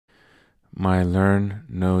my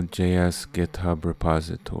LearnNodeJS GitHub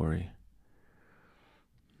repository.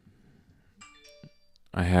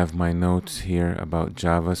 I have my notes here about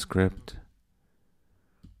JavaScript.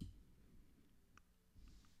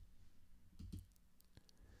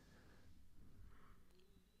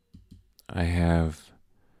 I have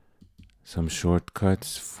some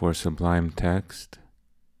shortcuts for Sublime Text.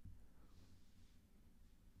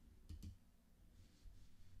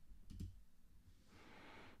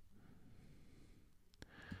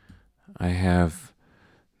 I have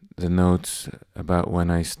the notes about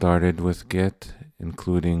when I started with Git,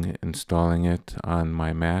 including installing it on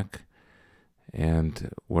my Mac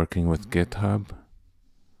and working with GitHub.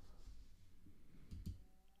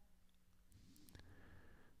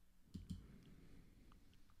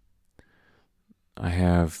 I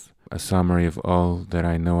have a summary of all that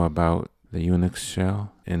I know about the Unix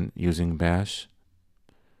shell in using Bash.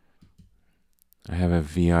 I have a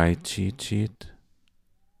VI cheat sheet.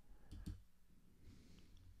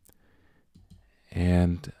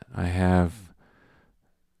 And I have,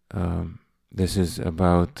 this is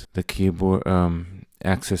about the keyboard,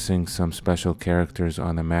 accessing some special characters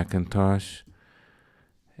on a Macintosh.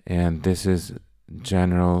 And this is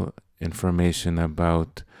general information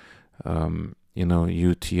about,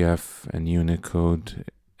 UTF and Unicode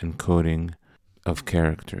encoding of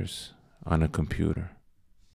characters on a computer.